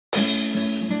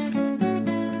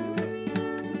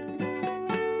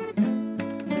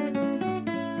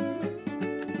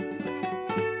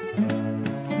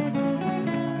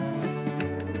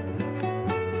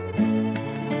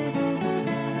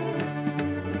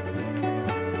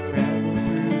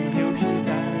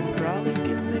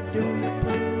donut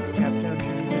plains, chop down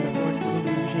trees in the forest of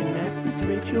illusion. At this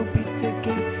rate you'll beat the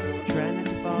game. Try not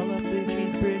to fall off the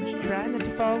cheese bridge, try not to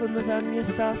fall in lasagna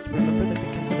sauce. Remember that the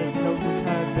castle itself is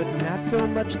hard, but not so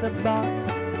much the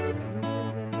boss.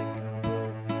 Goombas and the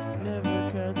Koopas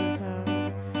never causes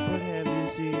harm, but have you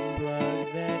seen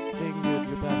Blaarg, that thing that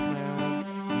ripped off my arm?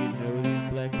 You know these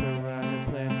black pirhana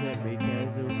plants that make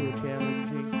Kaizo so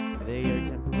challenging? They are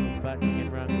temple of Botany and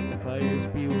wrong with the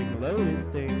fire-spewing Lotus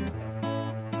Things.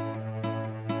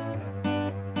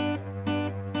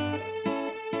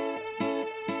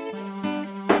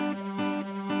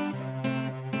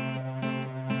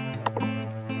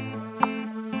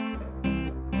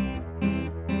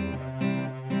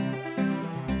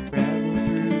 Travel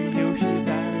through Yoshi's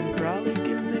Island, frolic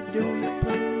in the donut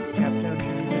plains, chop down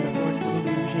trees in the forest of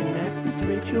illusion. At this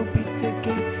rate you'll beat the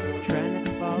game. Try not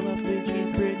to fall off the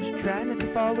cheese bridge, try not to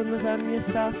fall in lasagna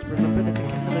sauce. Remember that the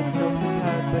castle itself is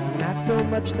hard, but not so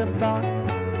much the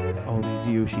boss. All these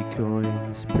Yoshi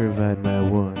Coins provide my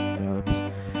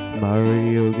one-ups.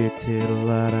 Mario gets hit a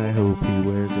lot, I hope he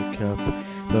wears a cup.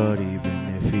 But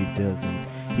even if he doesn't,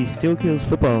 he still kills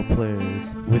football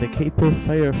players. With a cape of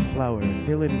fire flower,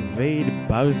 he'll invade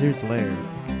Bowser's lair.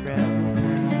 Travel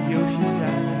through Yoshi's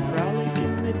Island, frolic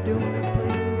in the donut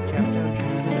plains, chop down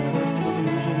trees in the forest of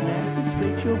illusion. At this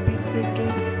rate you'll beat the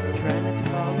game. Try not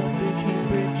to fall off the cheese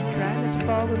bridge, try not to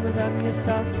fall in lasagna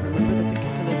sauce. Remember that the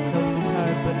castle itself is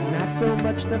hard, but not so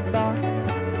much the boss.